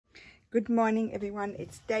Good morning, everyone.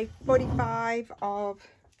 It's day 45 of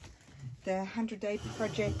the 100-day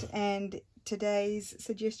project, and today's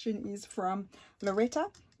suggestion is from Loretta,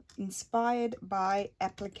 inspired by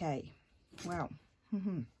applique. Wow,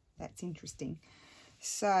 that's interesting.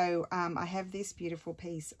 So I have this beautiful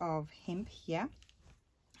piece of hemp here,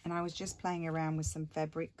 and I was just playing around with some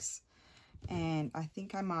fabrics, and I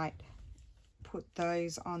think I might put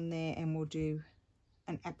those on there and we'll do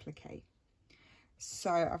an applique.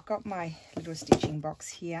 So I've got my little stitching box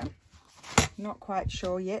here. Not quite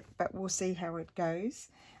sure yet, but we'll see how it goes.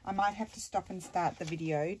 I might have to stop and start the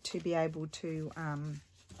video to be able to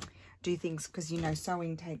do things, because you know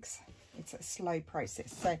sewing it's a slow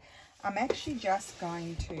process. So I'm actually just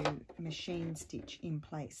going to machine stitch in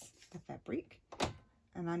place the fabric,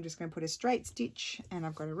 and I'm just going to put a straight stitch, and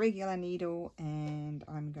I've got a regular needle, and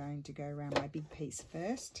I'm going to go around my big piece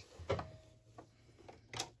first.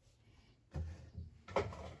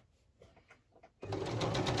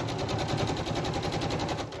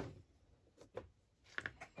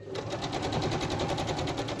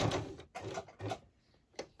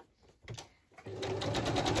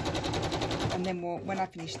 And then when I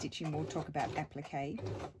finish stitching, we'll talk about applique.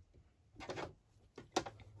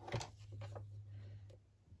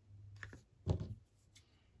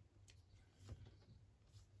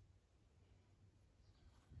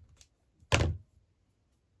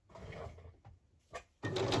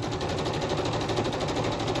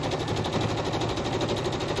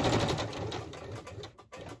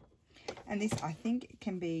 And this, I think,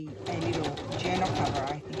 can be a little journal cover,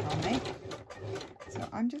 I think I'll make. So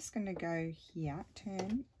I'm just going to go here,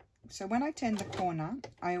 turn. So when I turn the corner,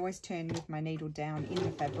 I always turn with my needle down in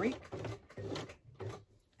the fabric.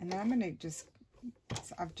 And then I'm going to just,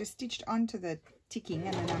 so I've just stitched onto the ticking,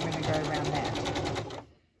 and then I'm going to go around that.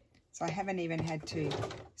 So I haven't even had to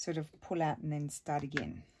sort of pull out and then start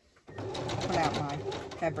again. Pull out my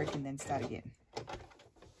fabric and then start again.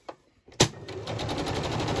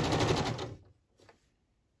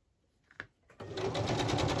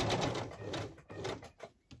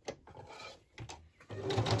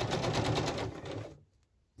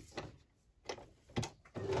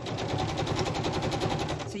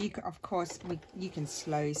 So you can, of course, you can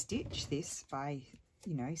slow stitch this by,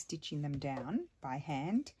 you know, stitching them down by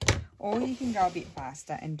hand, or you can go a bit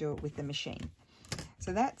faster and do it with the machine.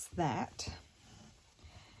 So that's that.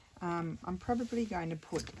 I'm probably going to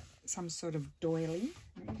put some sort of doily.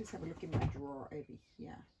 Let me just have a look in my drawer over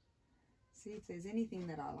here. See if there's anything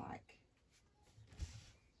that I like.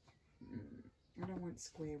 I don't want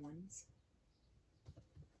square ones.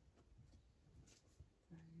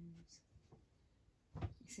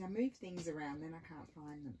 See, I move things around, then I can't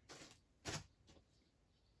find them.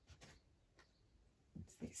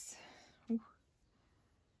 What's this?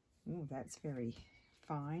 Oh, that's very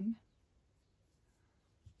fine.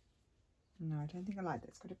 No, I don't think I like that.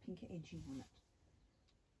 It's got a pinker edging on it.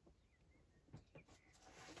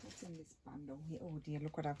 What's in this bundle here? Oh dear,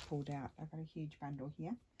 look what I've pulled out. I've got a huge bundle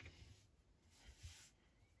here.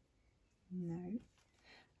 No,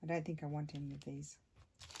 I don't think I want any of these.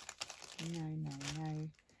 No.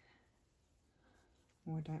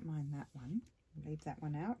 Oh, I don't mind that one. I'll leave that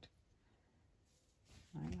one out.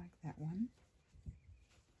 I like that one.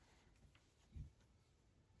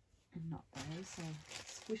 And not those. So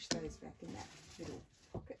squish those back in that little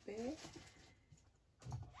pocket there. They're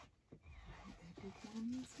big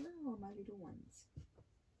ones. Oh, my little ones.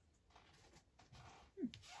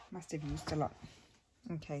 Must have used a lot.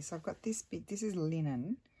 Okay, so I've got this bit. This is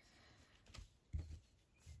linen.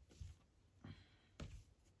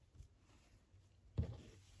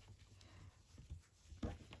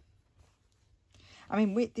 I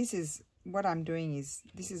mean, this is what I'm doing is,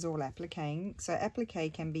 this is all appliquing. So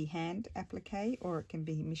applique can be hand applique, or it can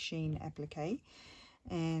be machine applique.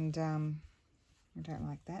 And I don't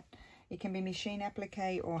like that. It can be machine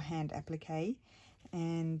applique or hand applique.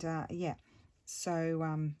 And yeah,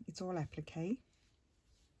 so it's all applique. I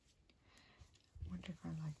wonder if I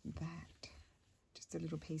like that. Just a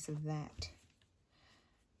little piece of that.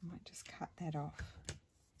 I might just cut that off.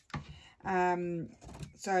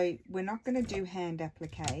 So we're not going to do hand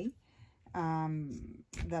applique.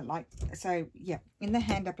 So yeah, in the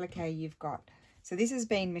hand applique you've got, so this has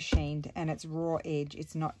been machined and it's raw edge,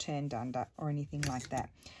 it's not turned under or anything like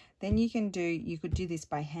that. Then you could do this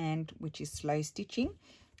by hand, which is slow stitching.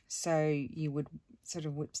 So you would sort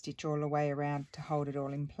of whip stitch all the way around to hold it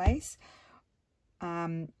all in place.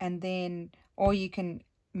 And then, or you can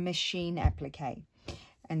machine applique,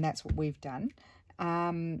 and that's what we've done.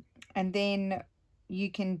 And then you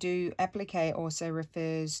can do applique, also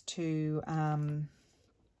refers to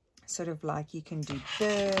sort of like you can do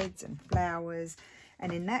birds and flowers,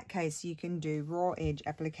 and in that case you can do raw edge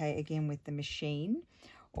applique again with the machine,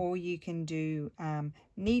 or you can do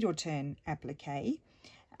needle turn applique,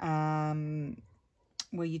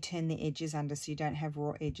 where you turn the edges under so you don't have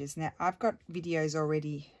raw edges. Now I've got videos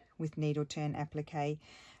already with needle turn applique.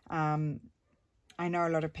 I know a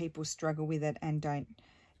lot of people struggle with it and don't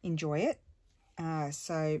enjoy it,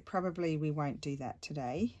 so probably we won't do that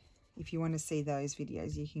today. If you want to see those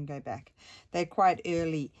videos, you can go back. They're quite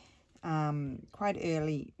early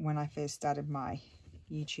when I first started my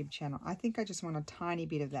YouTube channel. I think I just want a tiny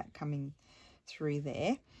bit of that coming through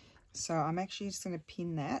there, so I'm actually just going to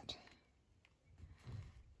pin that.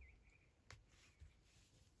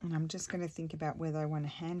 And I'm just going to think about whether I want to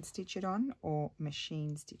hand stitch it on or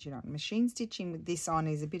machine stitch it on. Machine stitching with this on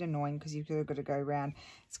is a bit annoying because you've got to go around.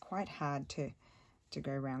 It's quite hard to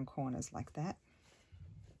go around corners like that.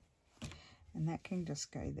 And that can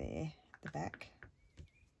just go there at the back.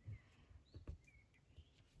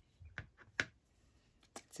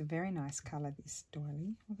 It's a very nice colour, this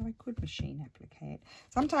doily, although I could machine applique it.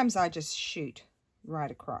 Sometimes I just shoot right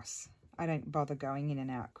across. I don't bother going in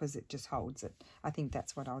and out because it just holds it. I think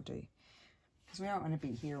that's what I'll do, because we don't want to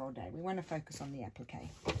be here all day. We want to focus on the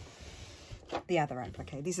applique, the other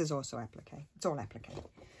applique. This is also applique. It's all applique.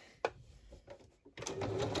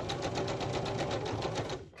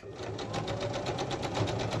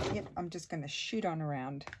 Yep, I'm just going to shoot on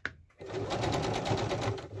around.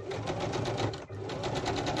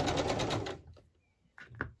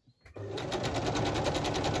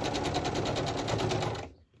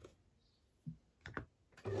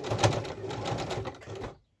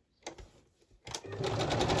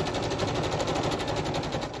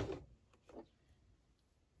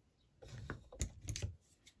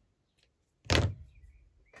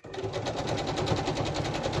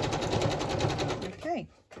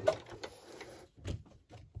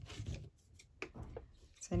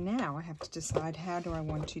 So now I have to decide, how do I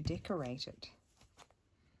want to decorate it?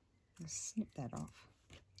 Let's snip that off.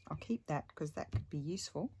 I'll keep that because that could be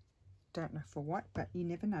useful. Don't know for what, but you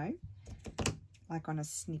never know. Like on a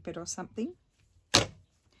snippet or something.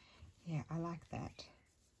 Yeah, I like that.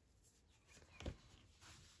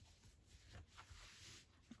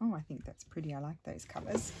 Oh, I think that's pretty. I like those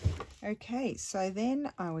colours. Okay, so then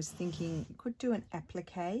I was thinking could do an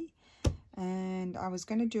applique, and I was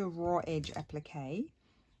going to do a raw edge applique.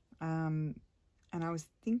 And I was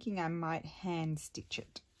thinking I might hand stitch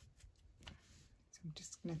it. So I'm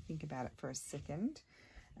just going to think about it for a second.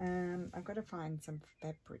 I've got to find some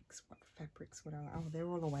fabrics. What fabrics would I... Oh, they're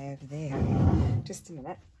all the way over there. Just a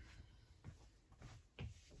minute.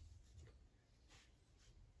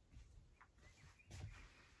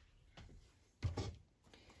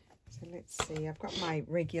 So let's see. I've got my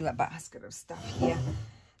regular basket of stuff here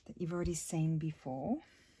that you've already seen before.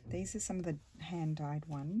 These are some of the hand-dyed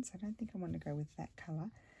ones. I don't think I want to go with that colour,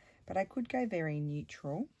 but I could go very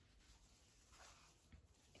neutral,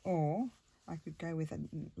 or I could go with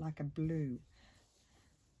like a blue.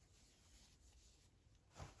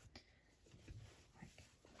 Like,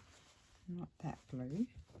 not that blue.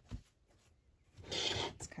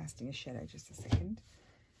 It's casting a shadow, just a second.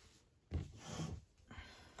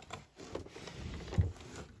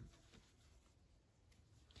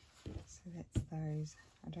 So that's those.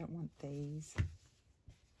 I don't want these. I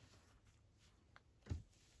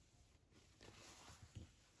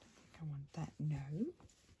think I want that. No.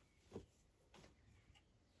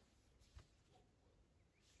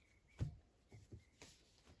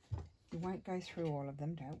 You won't go through all of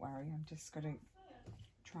them, don't worry. I'm just going to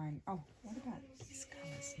try and... Oh, what about this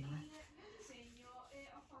colour's nice?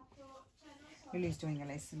 Lily's doing a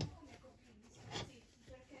lesson.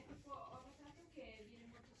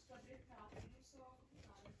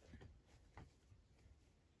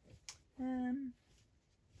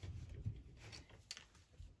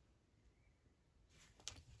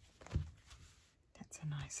 That's a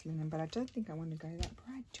nice linen, but I don't think I want to go that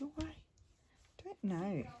bright, do I? Don't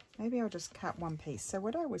know. Maybe I'll just cut one piece. So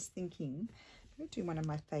what I was thinking, I'm going to do one of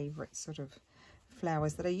my favourite sort of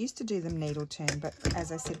flowers that I used to do them needle turn, but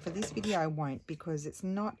as I said, for this video I won't, because it's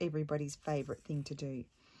not everybody's favourite thing to do.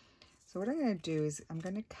 So what I'm going to do is I'm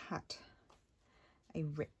going to cut a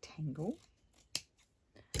rectangle.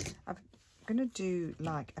 I'm going to do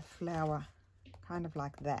like a flower, kind of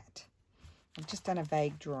like that. I've just done a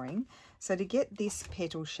vague drawing. So to get this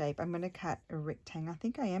petal shape, I'm going to cut a rectangle. I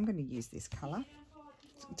think I am going to use this colour.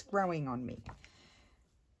 It's growing on me.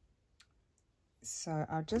 So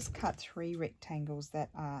I'll just cut 3 rectangles that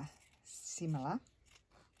are similar.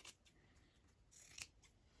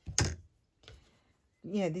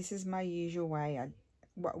 Yeah, this is my usual way.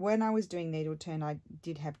 when I was doing needle turn, I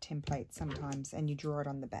did have templates sometimes, and you draw it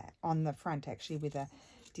on the back, on the front actually, with a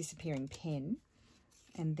disappearing pen,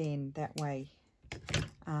 and then that way,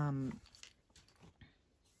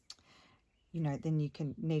 you know, then you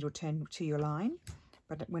can needle turn to your line.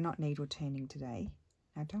 But we're not needle turning today.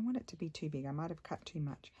 I don't want it to be too big. I might have cut too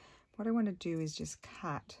much. What I want to do is just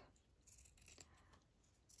cut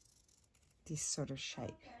this sort of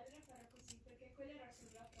shape.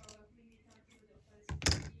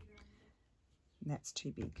 And that's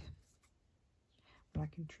too big. But I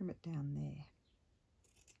can trim it down there.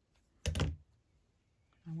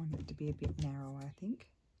 I want it to be a bit narrower, I think.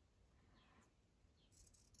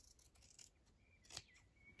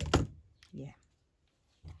 Yeah.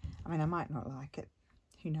 I mean, I might not like it.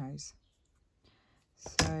 Who knows?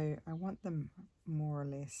 So I want them more or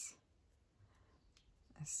less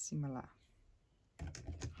a similar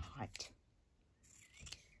height.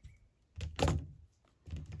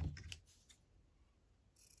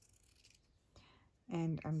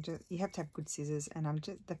 And I'm just, you have to have good scissors, and I'm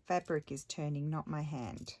just, the fabric is turning, not my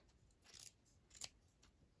hand.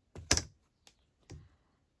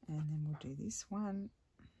 And then we'll do this one.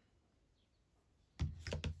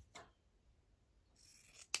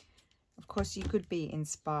 Of course, you could be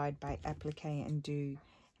inspired by applique and do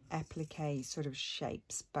applique sort of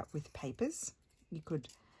shapes, but with papers. You could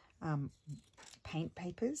paint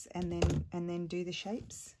papers and then do the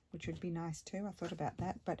shapes, which would be nice too. I thought about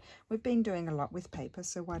that, but we've been doing a lot with paper,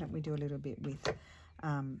 so why don't we do a little bit with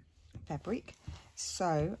fabric?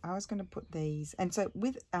 So I was going to put these, and so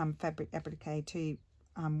with fabric applique too,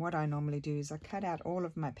 what I normally do is I cut out all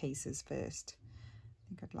of my pieces first. I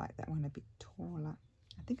think I'd like that one a bit taller.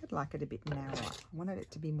 I think I'd like it a bit narrower. I wanted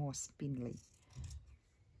it to be more spindly.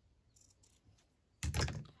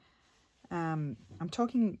 I'm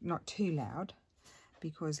talking not too loud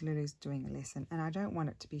because Lily's doing a lesson, and I don't want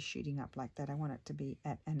it to be shooting up like that. I want it to be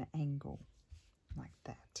at an angle like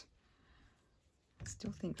that. I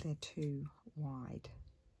still think they're too wide.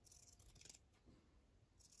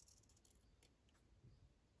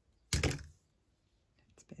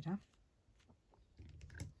 That's better.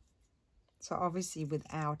 So obviously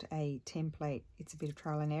without a template, it's a bit of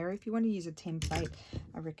trial and error. If you want to use a template,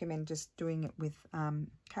 I recommend just doing it with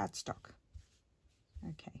cardstock.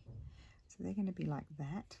 Okay, so they're going to be like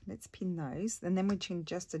that. Let's pin those, and then we can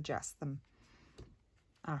just adjust them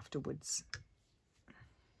afterwards.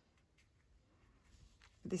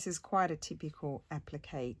 This is quite a typical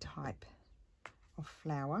applique type of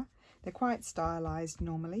flower. They're quite stylized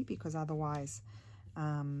normally, because otherwise,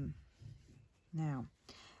 now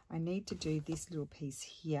I need to do this little piece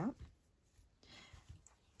here,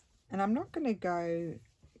 and I'm not going to go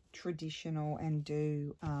traditional and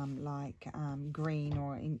do green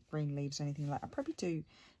or green leaves or anything like that. I'll probably do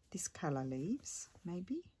this color leaves,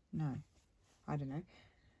 maybe. No, I don't know.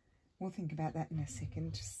 We'll think about that in a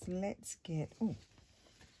second. Just let's get, oh,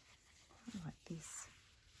 like this.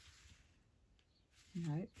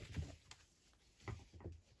 No,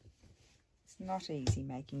 it's not easy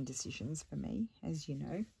making decisions for me, as you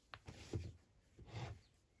know.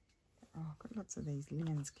 Oh, I've got lots of these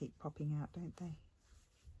linens keep popping out, don't they?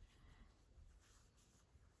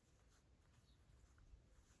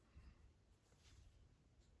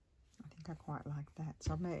 I think I quite like that,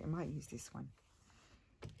 so I might use this one.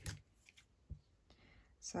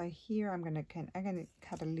 So here I'm going to cut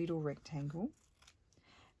a little rectangle.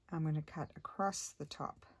 I'm going to cut across the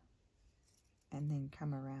top and then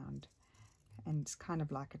come around, and it's kind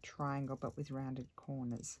of like a triangle but with rounded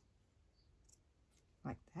corners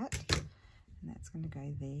like that, and that's going to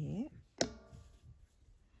go there.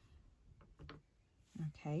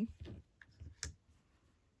 Okay,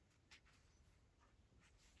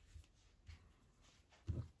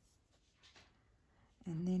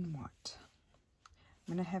 and then what?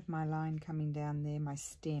 I'm going to have my line coming down there, my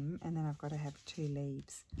stem, and then I've got to have two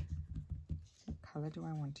leaves. What colour do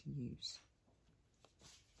I want to use?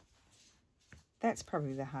 That's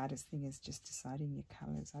probably the hardest thing, is just deciding your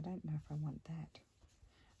colours. I don't know if I want that.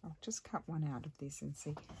 I'll just cut one out of this and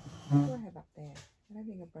see. What do I have up there? I don't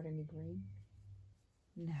think I've got any green.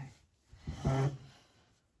 No.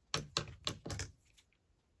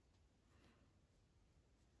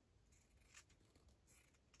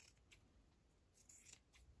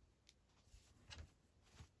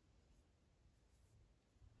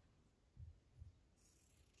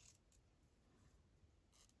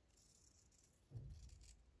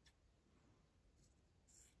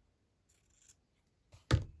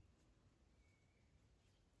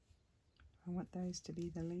 I want those to be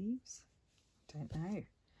the leaves. I don't know.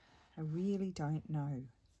 I really don't know.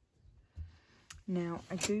 Now,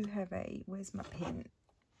 I do have a, where's my pen?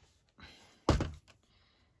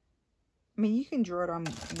 I mean, you can draw it on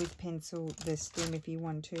with pencil, the stem, if you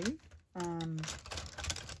want to. I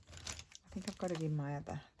think I've got it in my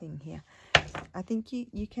other thing here. I think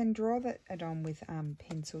you can draw it on with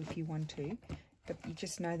pencil if you want to, but you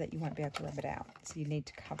just know that you won't be able to rub it out, so you need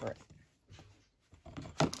to cover it.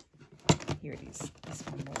 Here it is. This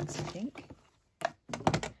one works, I think.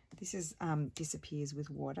 This is disappears with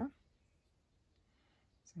water.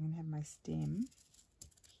 So I'm going to have my stem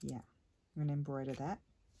here. I'm going to embroider that.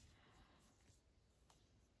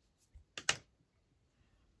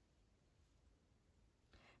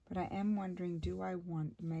 But I am wondering, do I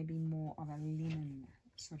want maybe more of a linen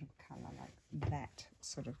sort of colour, like that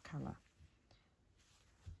sort of colour?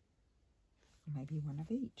 Maybe one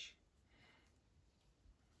of each.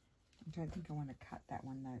 I don't think I want to cut that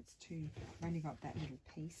one though, it's too, I've only got that little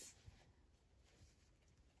piece.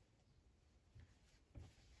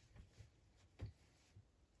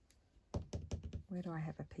 Where do I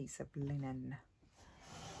have a piece of linen?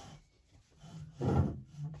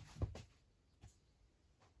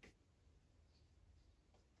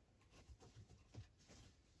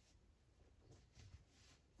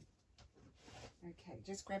 Okay,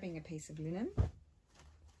 just grabbing a piece of linen.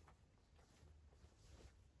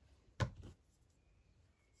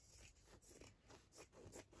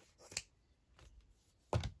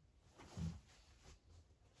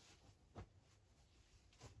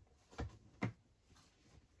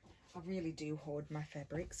 I really do hoard my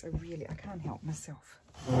fabrics. I can't help myself.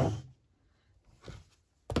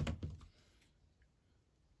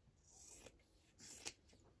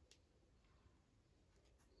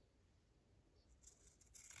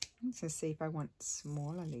 Let's see if I want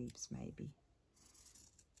smaller leaves, maybe.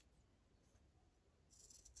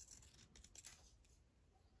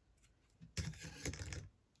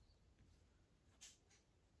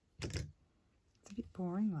 It's a bit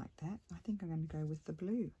boring like that. I think I'm going to go with the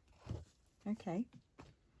blue. Okay.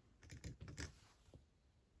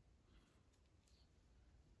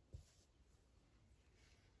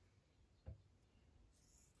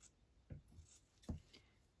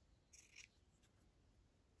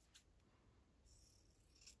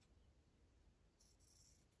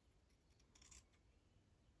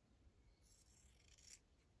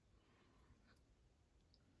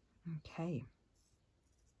 Okay.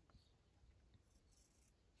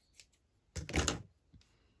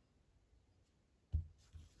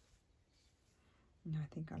 And I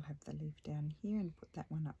think I'll have the leaf down here and put that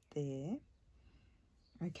one up there.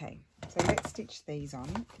 Okay, so let's stitch these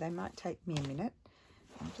on. They might take me a minute.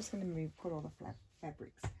 I'm just going to put all the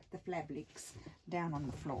fabrics down on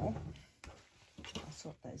the floor. I'll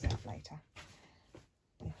sort those out later.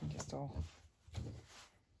 They can just all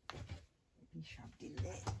be shoved in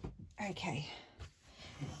there. Okay,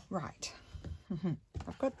 right.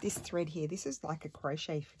 I've got this thread here. This is like a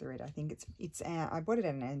crochet thread. I think it's I bought it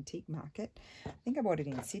at an antique market. I think I bought it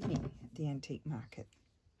in Sydney at the antique market.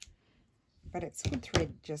 But it's good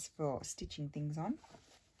thread just for stitching things on.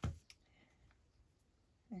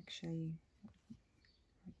 Actually,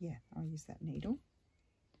 yeah, I'll use that needle.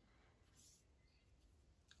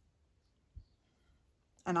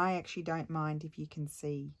 And I actually don't mind if you can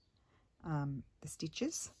see the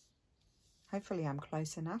stitches. Hopefully I'm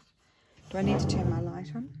close enough. Do I need to turn my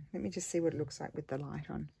light on? Let me just see what it looks like with the light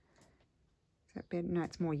on. Is that better? No,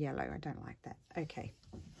 it's more yellow. I don't like that. Okay.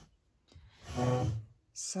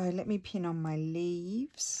 So let me pin on my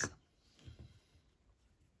leaves.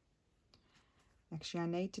 Actually, I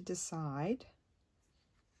need to decide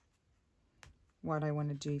what I want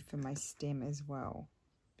to do for my stem as well,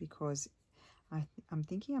 because I'm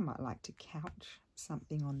thinking I might like to couch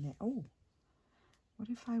something on there. Oh, what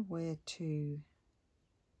if I were to...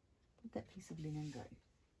 Where'd that piece of linen go?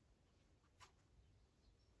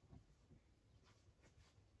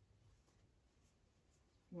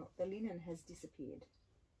 Well, the linen has disappeared.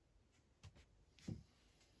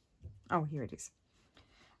 Oh, here it is.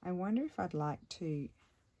 I wonder if I'd like to...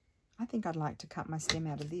 I think I'd like to cut my stem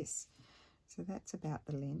out of this. So that's about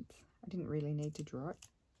the length. I didn't really need to draw it.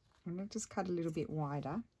 I'm going to just cut a little bit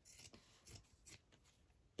wider.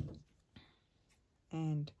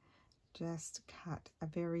 And just cut a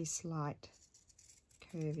very slight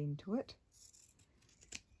curve into it.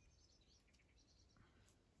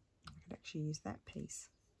 I could actually use that piece.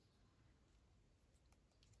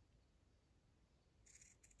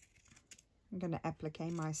 I'm going to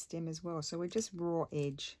applique my stem as well. So we're just raw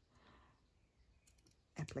edge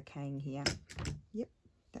appliquing here. Yep,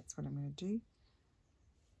 that's what I'm going to do.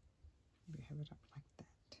 We have it up like that.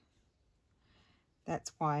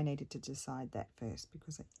 That's why I needed to decide that first,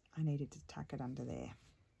 because I needed to tuck it under there.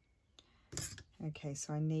 Okay,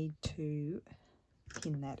 so I need to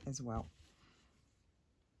pin that as well.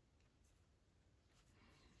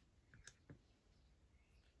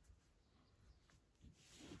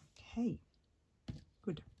 Okay,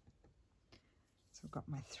 good. So I've got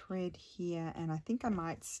my thread here, and I think I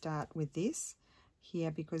might start with this here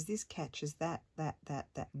because this catches that,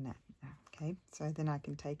 and that. Okay, so then I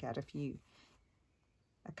can take out a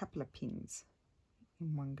couple of pins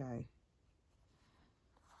in one go.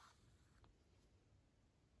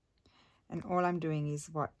 And all I'm doing is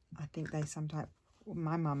what I think they sometimes,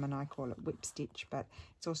 my mum and I call it whip stitch, but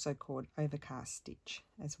it's also called overcast stitch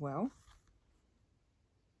as well.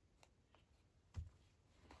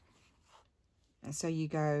 And so you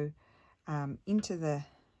go into the,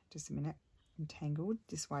 just a minute, entangled.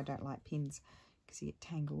 This is why I don't like pins, because you get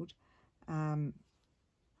tangled.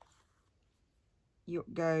 You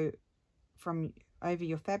go from over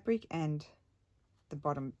your fabric and the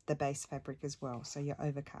bottom, the base fabric as well. So you're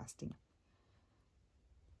overcasting.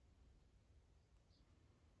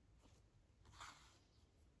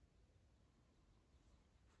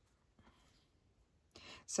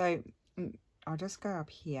 So I'll just go up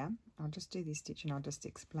here. I'll just do this stitch and I'll just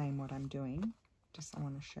explain what I'm doing. Just I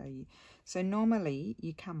want to show you. So normally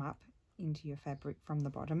you come up into your fabric from the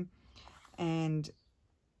bottom and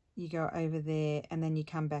you go over there and then you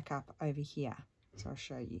come back up over here. So I'll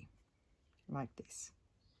show you like this.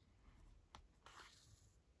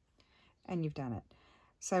 And you've done it.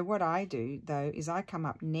 So what I do though is I come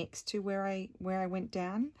up next to where I went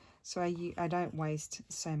down, so I don't waste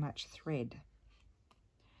so much thread.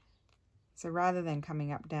 So rather than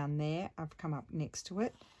coming up down there, I've come up next to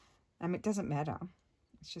it. It doesn't matter.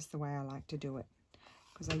 It's just the way I like to do it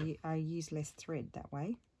because I use less thread that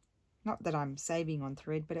way. Not that I'm saving on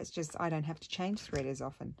thread, but it's just I don't have to change thread as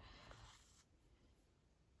often.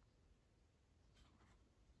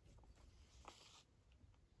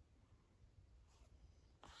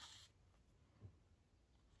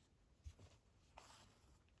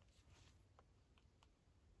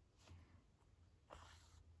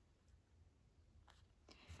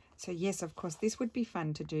 So yes, of course, this would be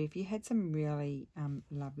fun to do if you had some really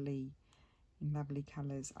lovely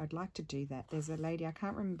colours. I'd like to do that. There's a lady, I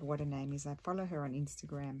can't remember what her name is. I follow her on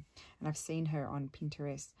Instagram and I've seen her on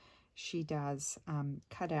Pinterest. She does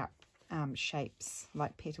cut out shapes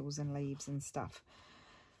like petals and leaves and stuff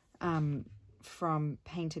from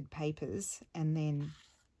painted papers, and then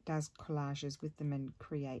does collages with them and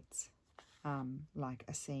creates like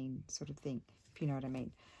a scene sort of thing, if you know what I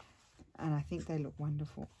mean. And I think they look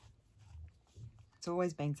wonderful. It's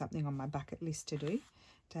always been something on my bucket list to do,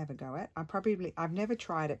 to have a go at. I've never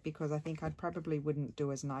tried it because I think I probably wouldn't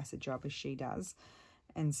do as nice a job as she does,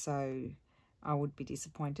 and so I would be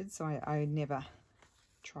disappointed, so I never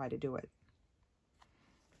try to do it.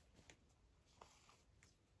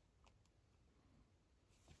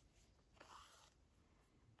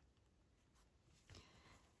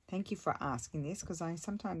 Thank you for asking this, because I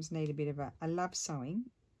sometimes need a bit of I love sewing,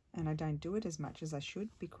 and I don't do it as much as I should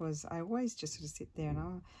because I always just sort of sit there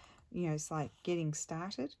and it's like getting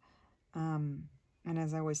started. And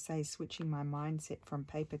as I always say, switching my mindset from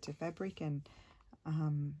paper to fabric, and I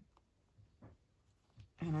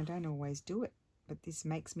don't always do it, but this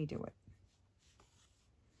makes me do it.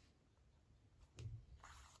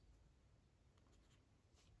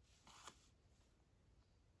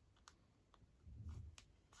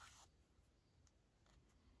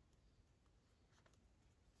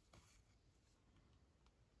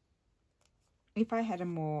 If I had a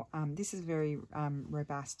more, this is very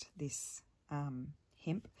robust, this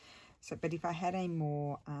hemp, but if I had a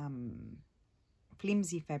more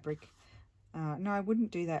flimsy fabric, no, I wouldn't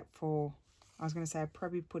do that for, I was going to say I'd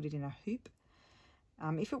probably put it in a hoop.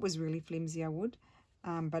 If it was really flimsy, I would,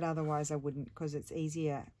 but otherwise I wouldn't, because it's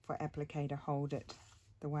easier for applique to hold it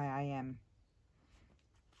the way I am.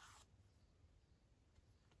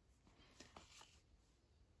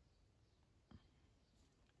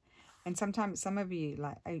 And sometimes some of you,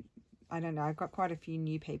 like, I don't know, I've got quite a few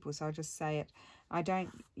new people, so I'll just say it. I don't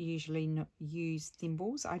usually use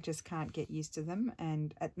thimbles. I just can't get used to them.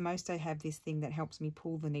 And at most I have this thing that helps me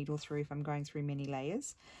pull the needle through if I'm going through many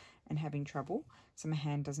layers and having trouble, so my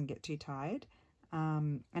hand doesn't get too tired.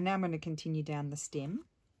 And now I'm going to continue down the stem,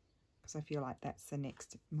 because I feel like that's the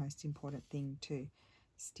next most important thing to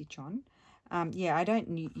stitch on. Yeah, I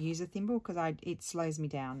don't use a thimble because it slows me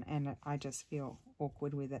down and I just feel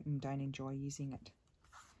awkward with it and don't enjoy using it.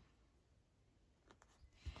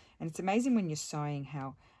 And it's amazing when you're sewing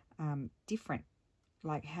how different,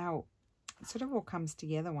 like how it sort of all comes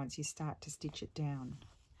together once you start to stitch it down.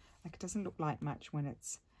 Like it doesn't look like much when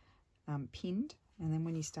it's pinned, and then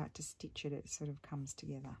when you start to stitch it, it sort of comes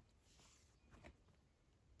together.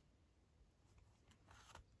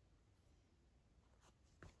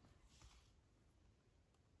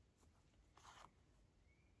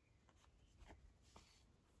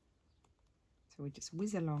 So we just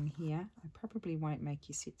whiz along here. I probably won't make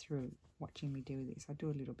you sit through watching me do this. I'll do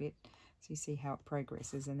a little bit so you see how it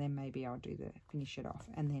progresses, and then maybe I'll do the finish it off,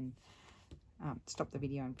 and then stop the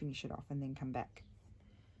video and finish it off, and then come back.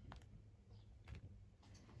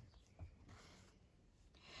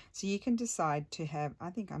 So you can decide to have, I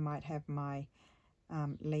think I might have my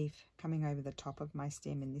leaf coming over the top of my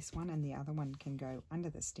stem in this one, and the other one can go under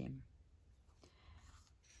the stem.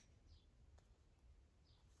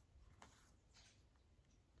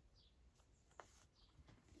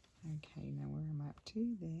 Okay, now where am I up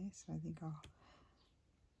to? There, so I think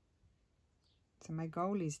so my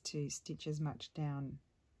goal is to stitch as much down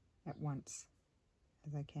at once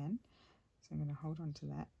as I can. So I'm going to hold on to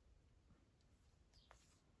that.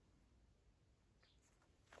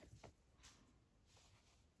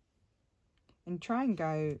 And try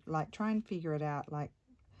and figure it out, like,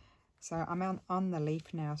 so I'm on the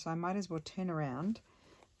leaf now, so I might as well turn around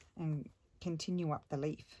and continue up the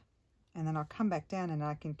leaf. And then I'll come back down and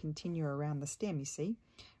I can continue around the stem, you see,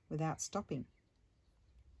 without stopping.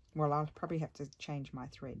 Well, I'll probably have to change my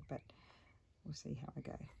thread, but we'll see how I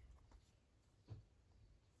go.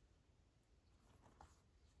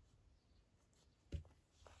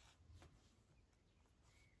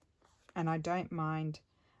 And I don't mind,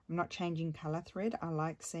 I'm not changing colour thread. I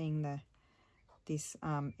like seeing this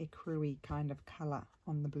ecru-y kind of colour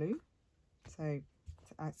on the blue. So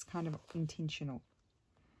it's kind of intentional.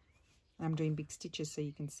 I'm doing big stitches so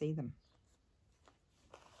you can see them.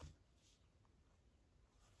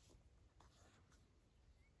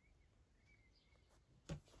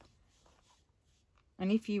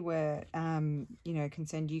 And if you were, you know,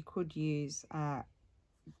 concerned, you could use,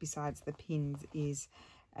 besides the pins, is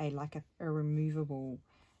like a removable,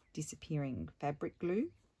 disappearing fabric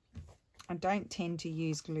glue. I don't tend to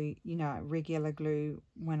use glue, you know, regular glue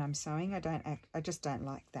when I'm sewing. I just don't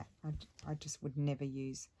like that. I just would never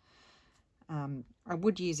use. I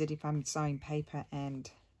would use it if I'm sewing paper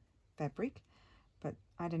and fabric, but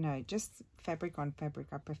I don't know, just fabric on fabric,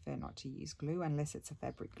 I prefer not to use glue unless it's a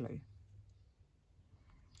fabric glue.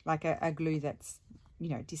 Like a glue that's, you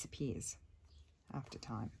know, disappears after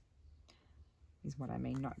time, is what I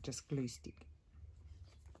mean, not just glue stick.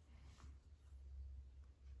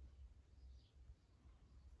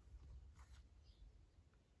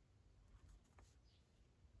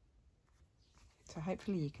 So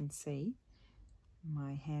hopefully you can see.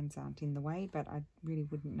 My hands aren't in the way, but I really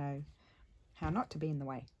wouldn't know how not to be in the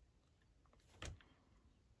way.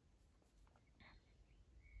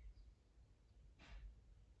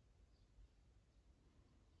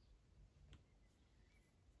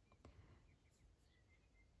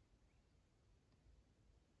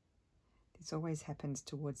 This always happens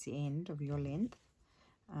towards the end of your length.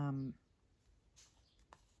 It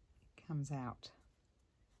comes out.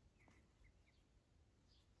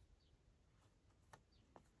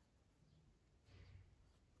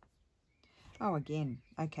 Oh, again,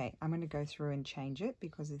 okay, I'm going to go through and change it,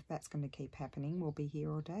 because if that's going to keep happening, we'll be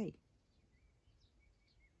here all day.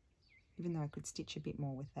 Even though I could stitch a bit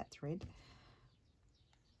more with that thread,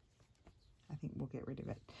 I think we'll get rid of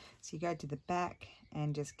it. So you go to the back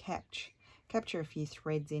and just capture a few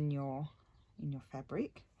threads in your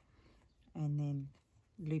fabric, and then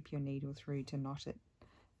loop your needle through to knot it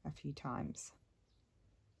a few times.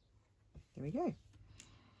 There we go.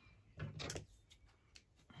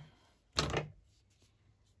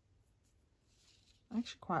 I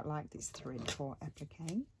actually quite like this thread for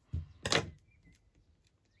appliquing.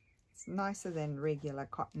 It's nicer than regular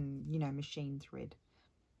cotton, you know, machine thread.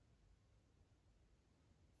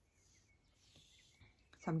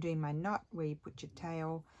 So I'm doing my knot where you put your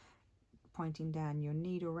tail pointing down your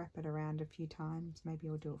needle, wrap it around a few times. Maybe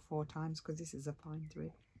I'll do it 4 times because this is a fine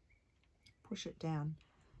thread. Push it down.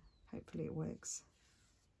 Hopefully it works.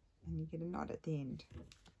 And you get a knot at the end.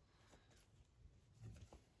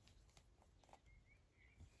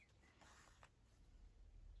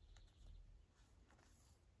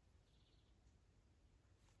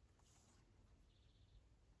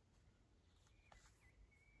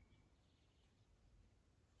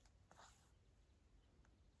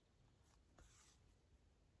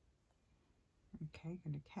 Okay,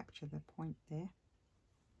 going to capture the point there.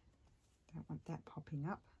 Don't want that popping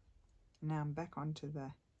up. Now I'm back onto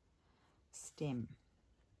the stem.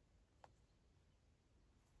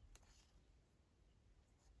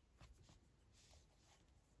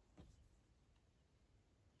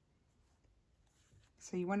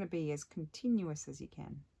 So you want to be as continuous as you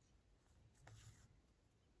can.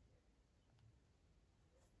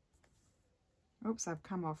 Oops, I've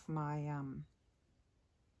come off my,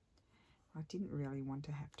 I didn't really want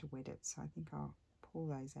to have to wet it, so I think I'll pull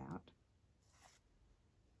those out.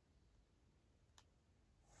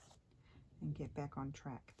 and get back on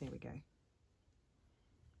track. There we go.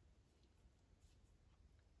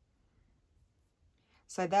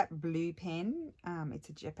 So that blue pen, it's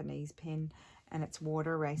a Japanese pen and it's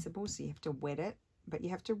water erasable, so you have to wet it. But you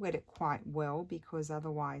have to wet it quite well because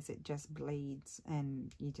otherwise it just bleeds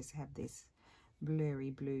and you just have this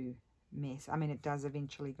blurry blue mess. I mean, it does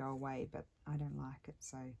eventually go away, but I don't like it.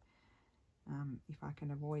 So if I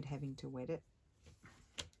can avoid having to wet it,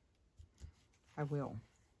 I will.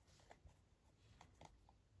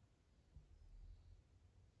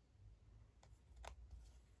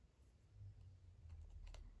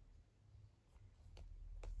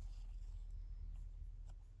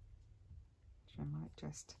 I might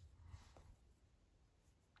just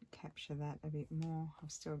capture that a bit more.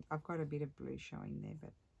 I've got a bit of blue showing there,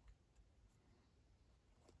 but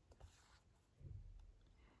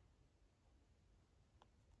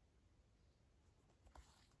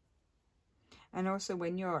and also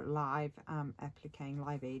when you're live appliquing,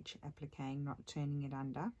 live edge appliquing, not turning it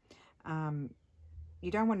under, you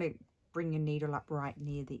don't want to bring your needle up right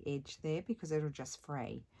near the edge there because it'll just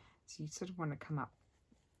fray. So you sort of want to come up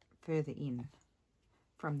further in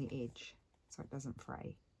from the edge so it doesn't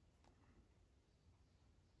fray.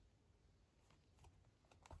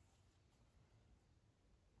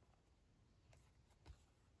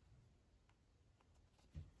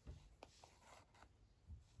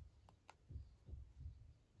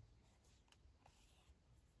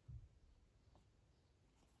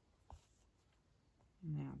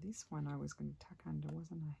 Now this one I was going to tuck under,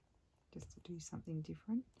 wasn't I? Just to do something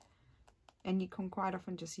different. And you can quite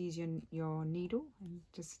often just use your needle and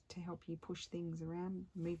just to help you push things around,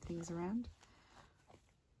 move things around.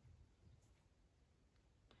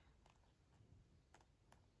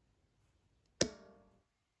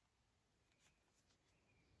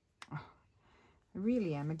 Oh, I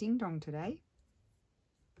really am a ding-dong today.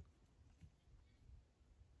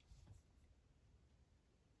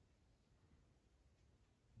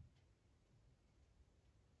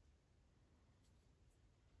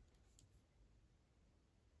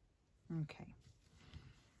 Okay,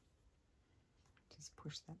 just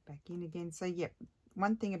push that back in again. So yep,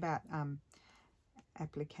 one thing about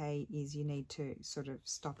applique is you need to sort of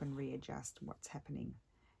stop and readjust what's happening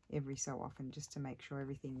every so often just to make sure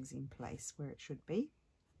everything's in place where it should be.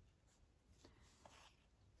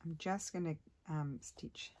 I'm just going to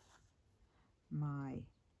stitch my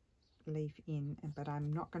leaf in, but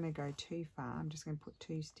I'm not going to go too far. I'm just going to put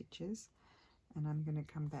 2 stitches and I'm going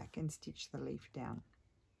to come back and stitch the leaf down,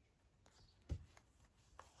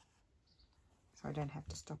 so I don't have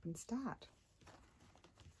to stop and start.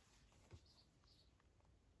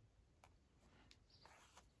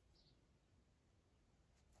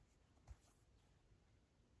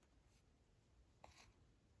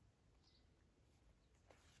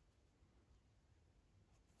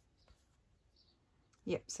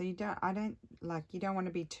 Yep, so you don't want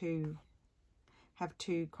to be have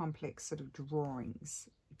too complex sort of drawings,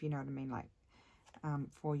 if you know what I mean, like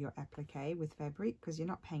for your applique with fabric, because you're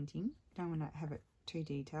not painting. You don't want to have it too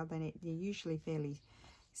detailed. They're usually fairly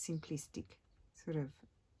simplistic sort of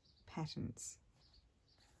patterns.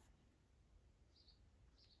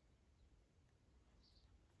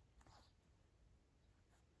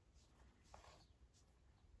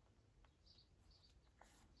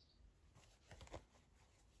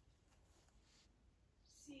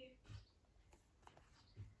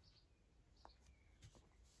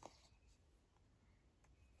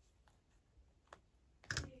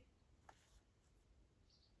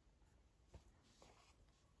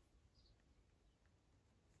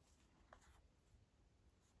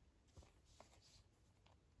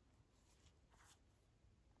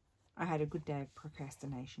 I had a good day of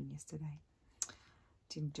procrastination yesterday.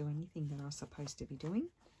 Didn't do anything that I was supposed to be doing.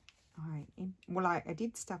 I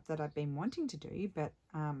did stuff that I've been wanting to do, but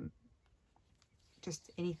just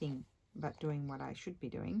anything but doing what I should be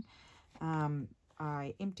doing.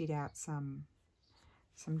 I emptied out some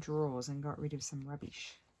drawers and got rid of some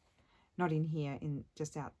rubbish. Not in here,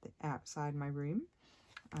 just outside my room,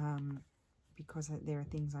 because there are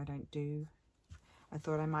things I don't do. I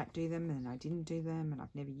thought I might do them and I didn't do them, and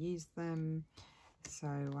I've never used them. So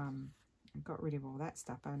I got rid of all that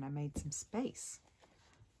stuff and I made some space.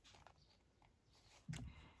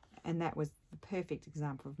 And that was the perfect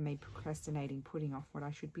example of me procrastinating, putting off what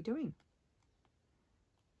I should be doing.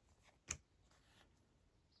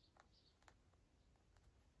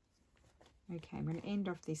 Okay, I'm going to end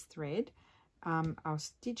off this thread. I'll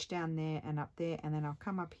stitch down there and up there, and then I'll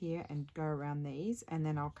come up here and go around these, and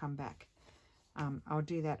then I'll come back. I'll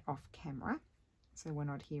do that off camera, so we're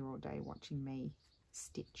not here all day watching me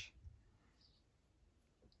stitch.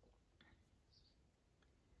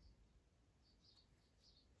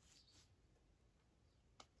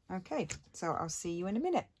 Okay, so I'll see you in a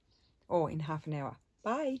minute or in half an hour.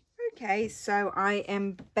 Bye. Okay, so I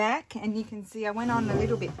am back, and you can see I went on a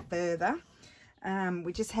little bit further.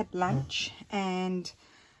 We just had lunch and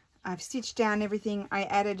I've stitched down everything. I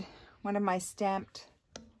added one of my stamped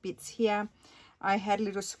bits here. I had a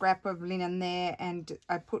little scrap of linen there, and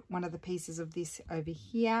I put one of the pieces of this over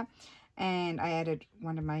here, and I added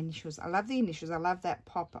one of my initials. I love the initials. I love that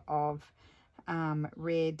pop of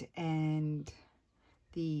red, and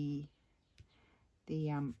the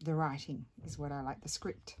writing is what I like, the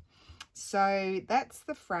script. So that's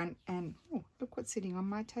the front, and oh, look what's sitting on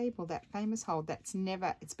my table, that famous hold. That's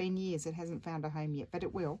never, it's been years, it hasn't found a home yet, but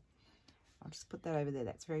it will. I'll just put that over there.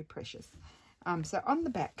 That's very precious. So on the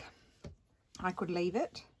back, I could leave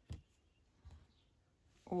it,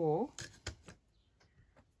 or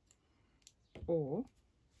we'll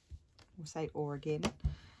say or again.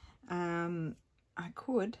 I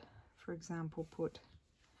could, for example,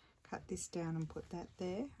 cut this down and put that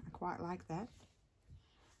there. I quite like that.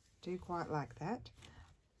 Do quite like that.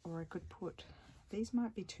 Or I could put, these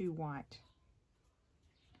might be too white.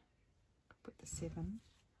 Put the 7.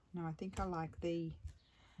 No, I think I like the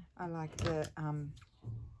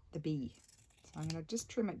B. So I'm going to just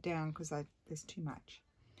trim it down because there's too much.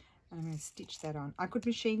 And I'm going to stitch that on. I could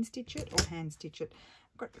machine stitch it or hand stitch it.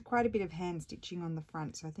 I've got quite a bit of hand stitching on the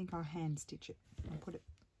front, so I think I'll hand stitch it. I'll put it,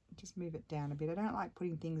 just move it down a bit. I don't like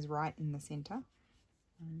putting things right in the center.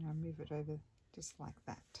 And I'll move it over just like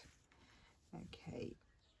that. Okay.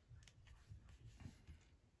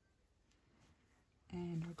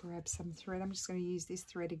 And I'll grab some thread. I'm just going to use this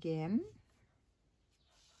thread again.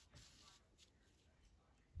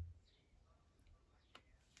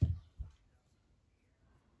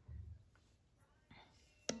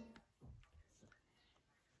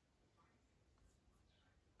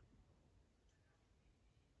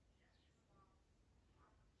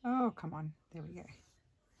 Oh, come on. There we go.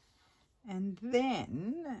 And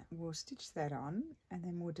then we'll stitch that on, and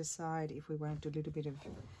then we'll decide if we want to do a little bit of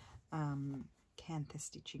cantha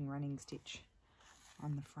stitching, running stitch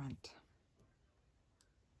on the front.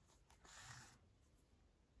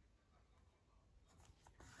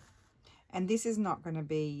 And this is not going to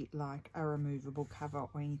be like a removable cover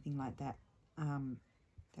or anything like that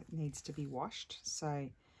that needs to be washed. So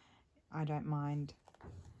I don't mind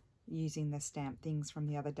using the stamp things from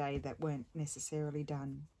the other day that weren't necessarily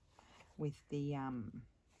done with the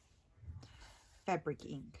fabric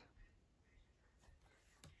ink.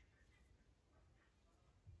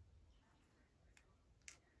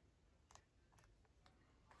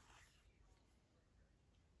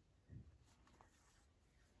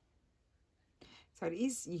 So it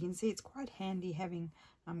is, you can see it's quite handy having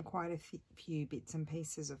quite a few bits and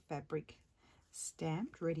pieces of fabric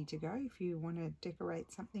stamped, ready to go if you want to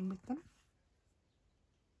decorate something with them.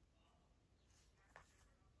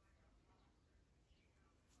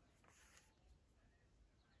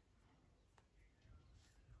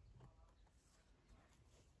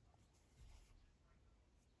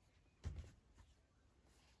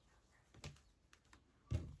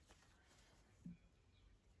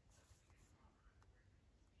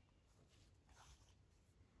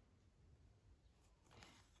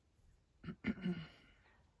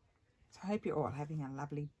 So I hope you're all having a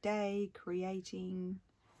lovely day creating.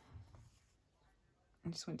 I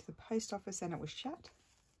just went to the post office and it was shut,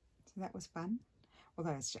 so that was fun.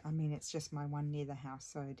 Although it's just my one near the house,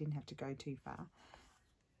 so I didn't have to go too far.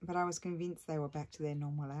 But I was convinced they were back to their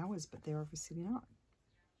normal hours, but they're obviously not.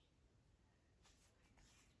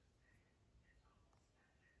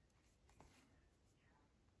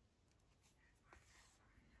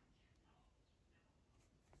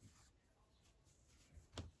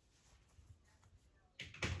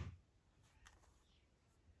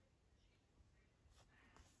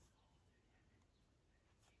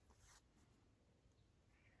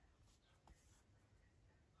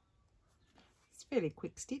 It's fairly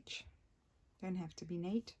quick stitch. Don't have to be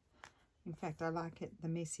neat. In fact, I like it. The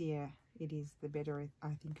messier it is, the better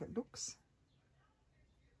I think it looks.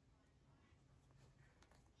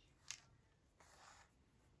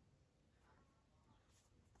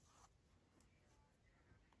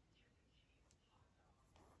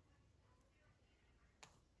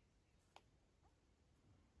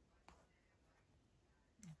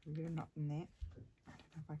 A little knot in there. I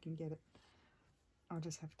don't know if I can get it. I'll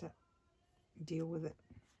just have to deal with it.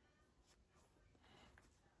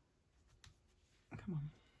 Come on.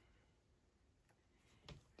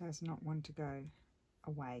 Does not want to go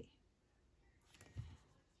away.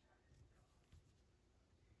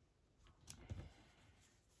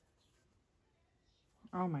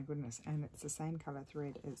 Oh my goodness, and it's the same colour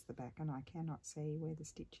thread as the back, and I cannot see where the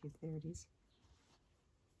stitch is. There it is.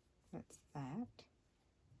 That's that.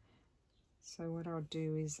 So what I'll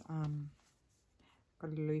do is got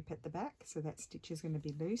a loop at the back, so that stitch is going to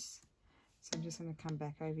be loose. So I'm just going to come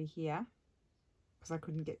back over here because I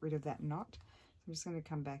couldn't get rid of that knot. So I'm just going to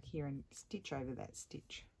come back here and stitch over that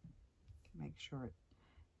stitch to make sure it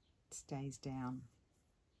stays down.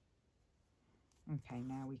 Okay,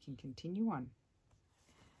 now we can continue on.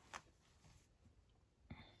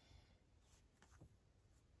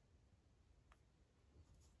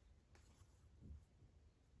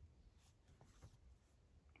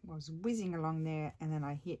 I was whizzing along there and then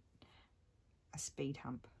I hit a speed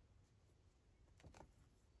hump.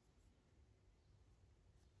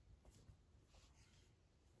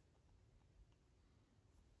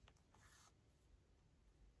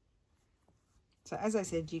 So as I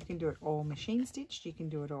said, you can do it all machine stitched, you can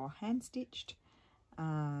do it all hand stitched,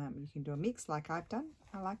 you can do a mix like I've done.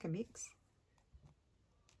 I like a mix.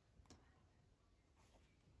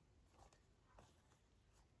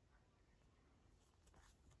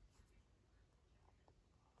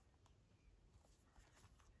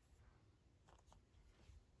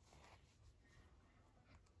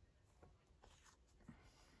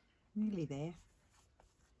 Nearly there.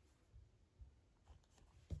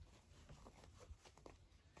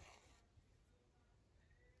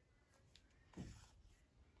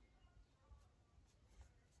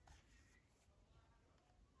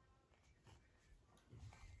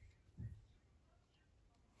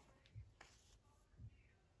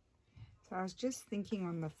 So I was just thinking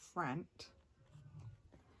on the front,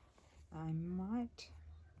 I might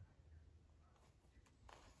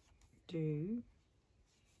do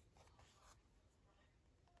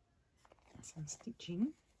some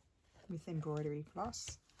stitching with embroidery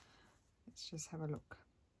floss. Let's just have a look.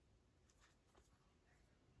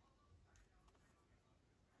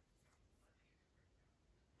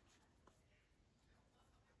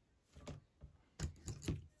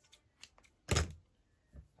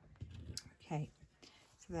 Okay,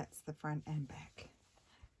 so that's the front and back,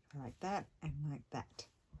 like that and like that.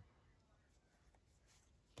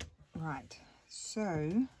 Right,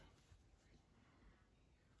 so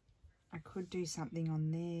I could do something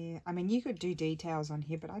on there. I mean, you could do details on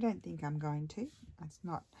here, but I don't think I'm going to. It's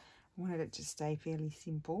not, I wanted it to stay fairly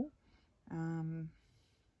simple.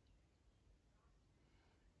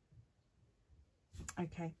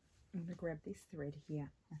 Okay, I'm going to grab this thread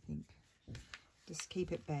here, I think. Just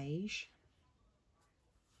keep it beige.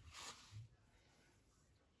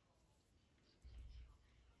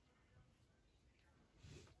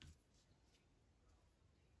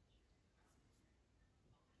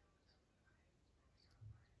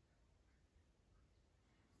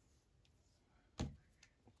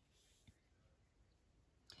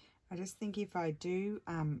 I just think if I do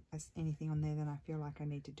anything on there, then I feel like I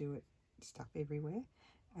need to do it stuff everywhere,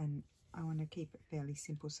 and I want to keep it fairly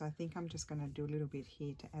simple. So I think I'm just going to do a little bit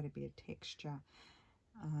here to add a bit of texture,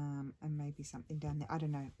 and maybe something down there. I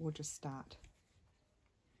don't know. We'll just start.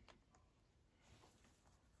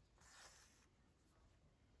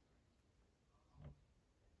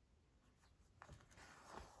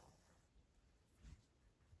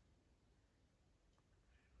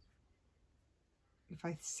 If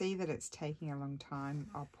I see that it's taking a long time,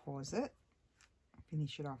 I'll pause it,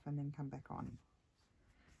 finish it off, and then come back on.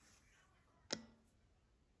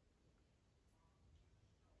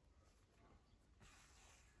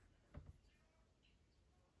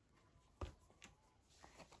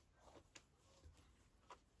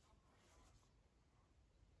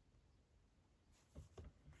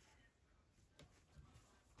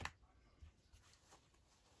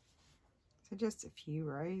 So just a few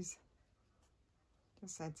rows.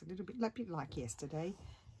 Just adds a little bit like yesterday.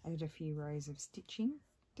 Added a few rows of stitching.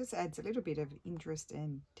 Just adds a little bit of interest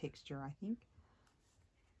and texture, I think.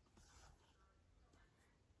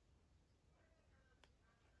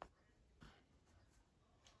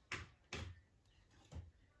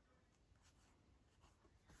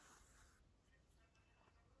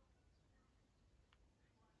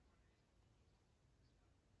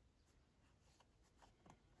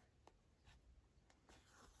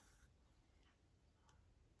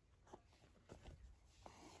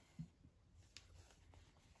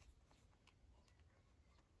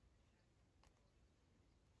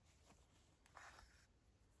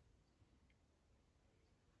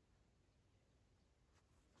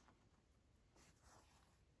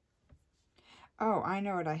 Oh, I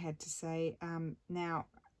know what I had to say. Now,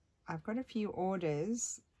 I've got a few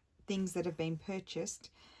orders, things that have been purchased,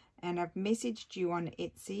 and I've messaged you on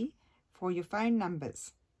Etsy for your phone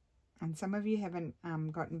numbers. And some of you haven't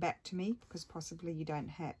gotten back to me because possibly you don't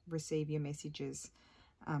receive your messages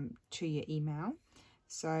to your email.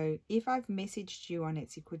 So if I've messaged you on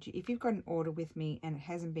Etsy, if you've got an order with me and it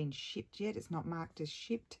hasn't been shipped yet, it's not marked as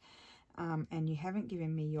shipped, and you haven't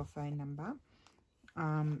given me your phone number,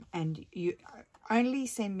 and you only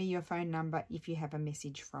send me your phone number if you have a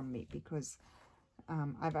message from me, because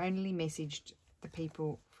I've only messaged the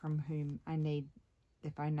people from whom I need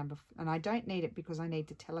their phone number, and I don't need it because I need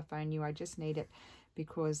to telephone you. I just need it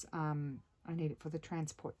because I need it for the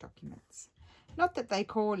transport documents. Not that they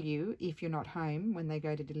call you if you're not home when they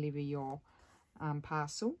go to deliver your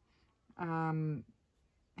parcel.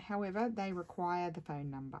 However, they require the phone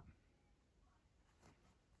number.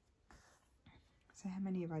 So how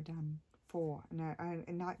many have I done? 4. No, I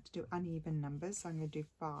like to do uneven numbers, so I'm going to do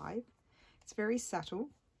 5. It's very subtle.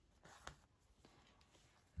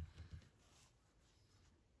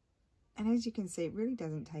 And as you can see, it really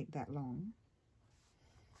doesn't take that long.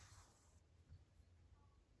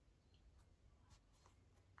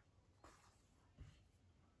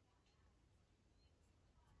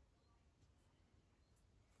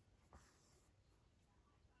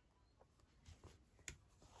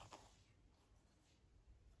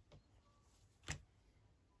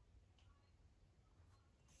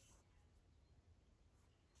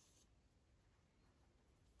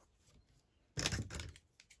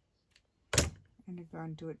 I'm going to go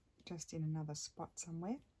and do it just in another spot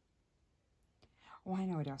somewhere. Oh, I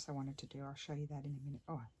know what else I wanted to do. I'll show you that in a minute.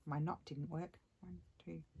 Oh, my knot didn't work. 1,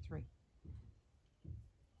 2, 3.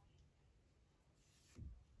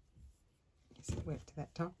 Yes, it worked to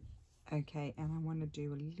that top. Okay, and I want to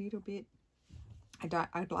do a little bit.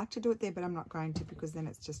 I'd like to do it there, but I'm not going to, because then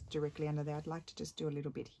it's just directly under there. I'd like to just do a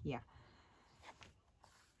little bit here.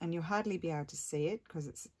 And you'll hardly be able to see it because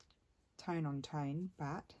it's tone on tone,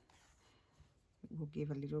 but it will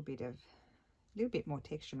give a little bit more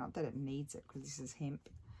texture. Not that it needs it, because this is hemp.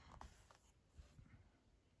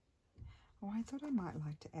 Oh, I thought I might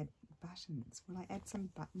like to add buttons. Will I add some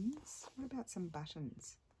buttons? What about some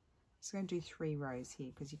buttons? I'm just going to do 3 rows here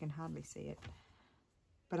because you can hardly see it,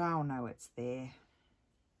 but I'll know it's there.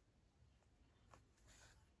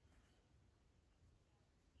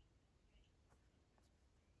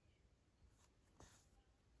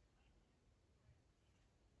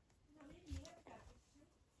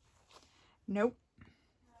 Nope,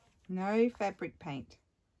 no fabric paint.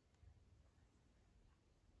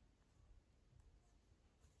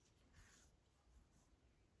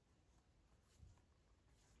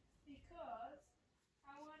 Because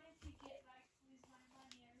I wanted to get, like, with my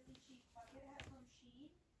money, a really cheap bucket hat from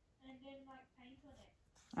Shein, and then, like, paint on it.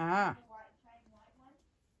 Ah. The plain white one.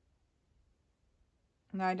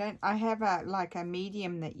 No, I don't. I have a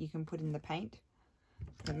medium that you can put in the paint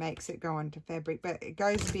that makes it go onto fabric, but it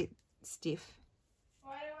goes a bit stiff.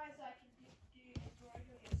 Otherwise, I can do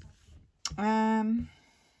embroidery or something.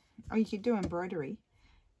 Oh, you could do embroidery.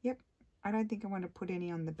 Yep. I don't think I want to put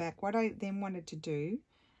any on the back. What I then wanted to do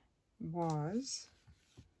was,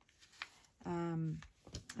 I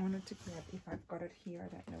wanted to grab, if I've got it here, I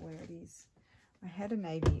don't know where it is. I had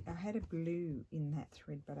a blue in that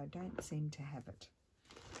thread, but I don't seem to have it.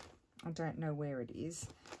 I don't know where it is.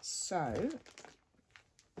 So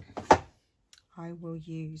I will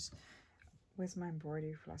use, where's my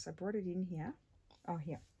embroidery floss? I brought it in here. Oh,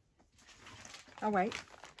 here. Oh, wait.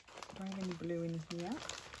 Do I have any blue in here?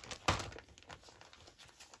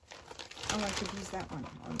 Oh, I could use that one.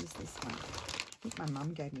 I'll use this one. I think my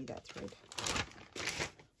mum gave me that thread.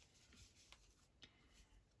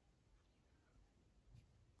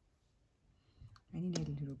 I only need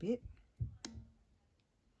a little bit.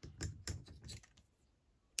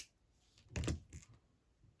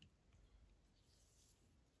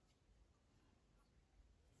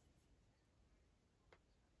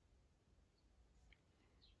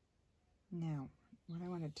 Now, what I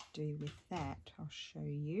wanted to do with that, I'll show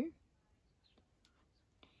you.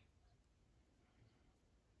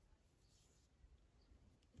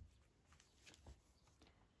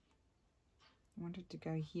 I wanted to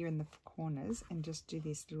go here in the corners and just do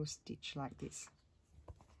this little stitch like this.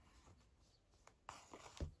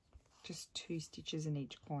 Just 2 stitches in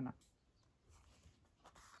each corner.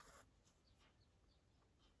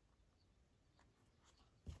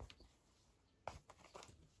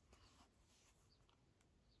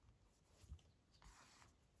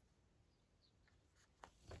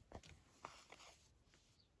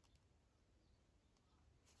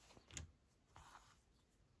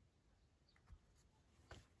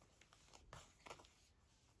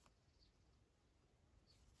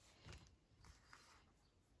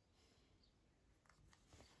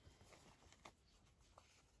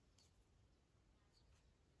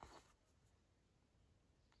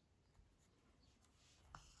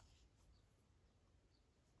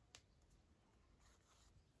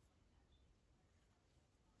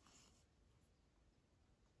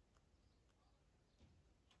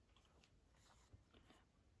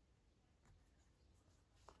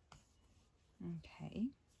 Okay.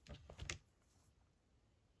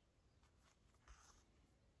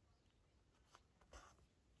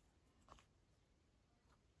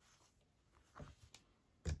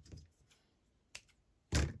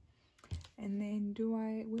 And then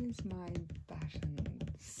where's my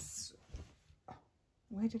buttons? Oh,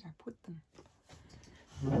 where did I put them?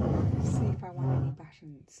 Let's see if I want any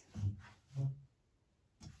buttons.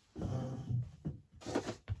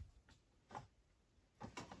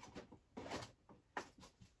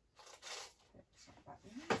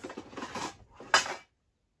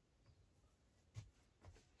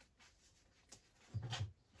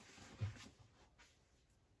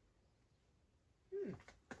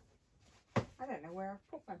 I don't know where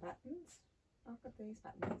I've put my buttons. I've got these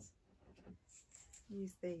buttons.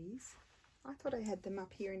 Use these. I thought I had them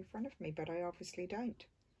up here in front of me, but I obviously don't.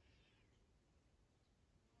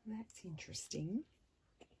 That's interesting.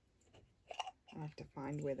 I'll have to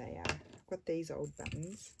find where they are. I've got these old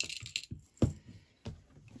buttons.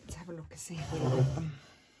 Let's have a look and see if we got them.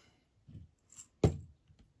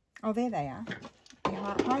 Oh, there they are. They're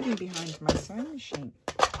hiding behind my sewing machine.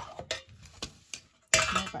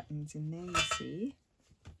 No buttons in there, you see.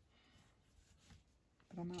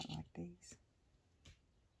 But I might like these.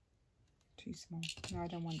 Too small. No, I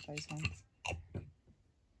don't want those ones.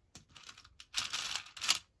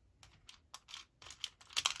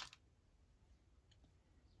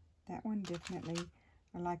 That one definitely,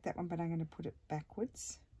 I like that one, but I'm going to put it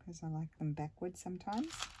backwards because I like them backwards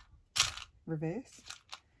sometimes. Reversed.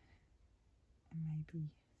 And maybe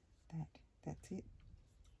that's it.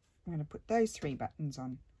 I'm going to put those 3 buttons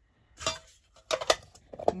on.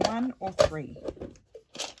 1 or 3.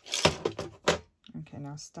 Okay,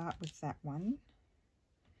 now I'll start with that one.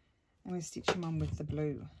 I'm going to stitch them on with the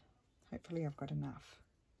blue. Hopefully I've got enough.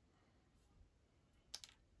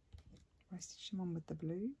 Do I stitch them on with the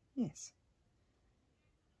blue? Yes.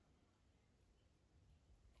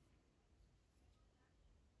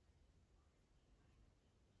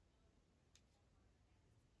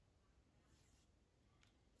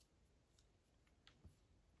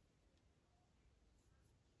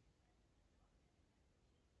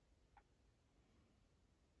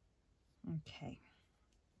 Okay.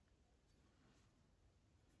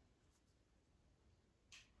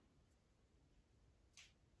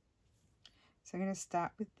 So I'm going to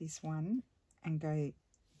start with this one and go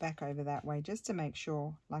back over that way just to make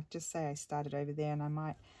sure, like just say I started over there and I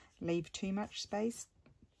might leave too much space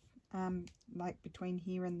like between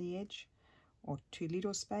here and the edge, or too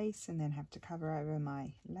little space, and then have to cover over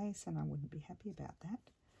my lace, and I wouldn't be happy about that.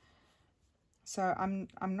 So I'm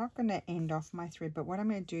not going to end off my thread, but what I'm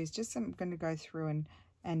going to do is just I'm going to go through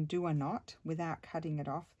and do a knot without cutting it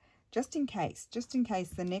off, just in case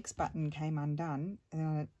the next button came undone,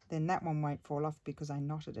 and then that one won't fall off because I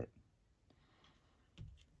knotted it.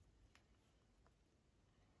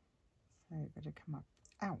 So I've got to come up.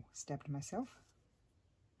 Ow, stabbed myself.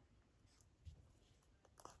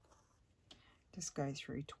 Just go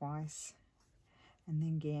through twice and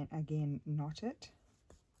then again knot it.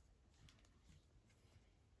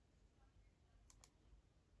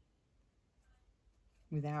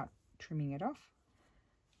 Without trimming it off.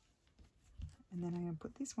 And then I'm going to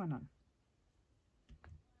put this one on.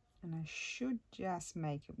 And I should just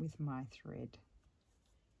make it with my thread.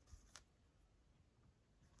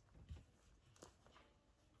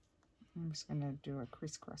 I'm just going to do a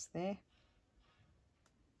crisscross there.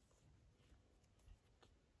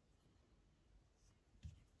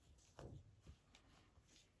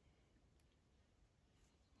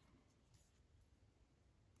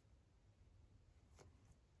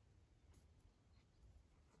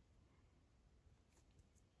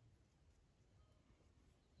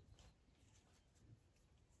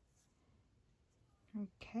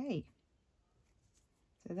 Okay,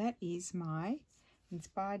 so that is my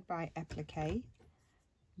Inspired by Applique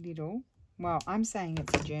little, well, I'm saying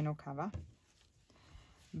it's a journal cover,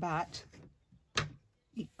 but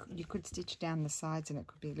you could stitch down the sides and it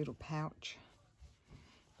could be a little pouch.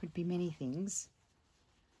 Could be many things.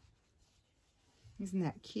 Isn't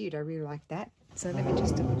that cute? I really like that. So let me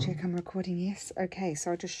just double check I'm recording. Yes. Okay,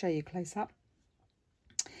 so I'll just show you close up.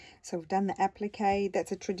 So we've done the applique.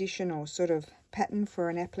 That's a traditional sort of pattern for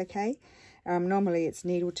an applique. Normally it's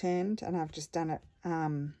needle turned, and I've just done it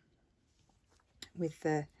with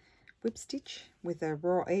the whip stitch with a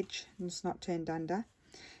raw edge, and it's not turned under.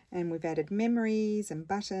 And we've added memories and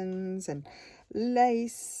buttons and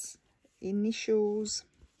lace, initials,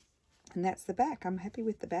 and that's the back. I'm happy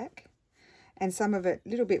with the back. And some of it, a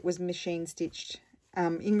little bit was machine stitched.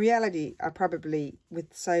 In reality, I probably,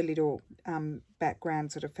 with so little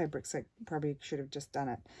background sort of fabrics, I probably should have just done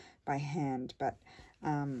it by hand, but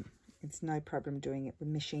it's no problem doing it with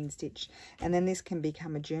machine stitch. And then this can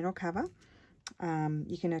become a journal cover.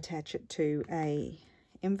 You can attach it to a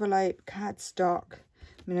envelope, cardstock,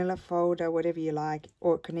 manila folder, whatever you like,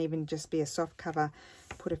 or it can even just be a soft cover.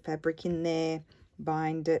 Put a fabric in there,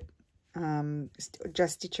 bind it,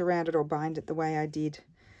 just stitch around it or bind it the way I did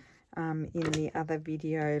in the other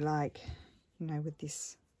video, like, you know, with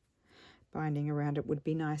this binding around it would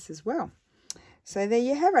be nice as well. So there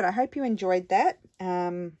you have it. I hope you enjoyed that.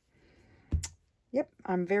 Yep,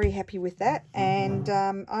 I'm very happy with that, and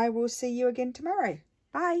I will see you again tomorrow.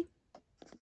 Bye.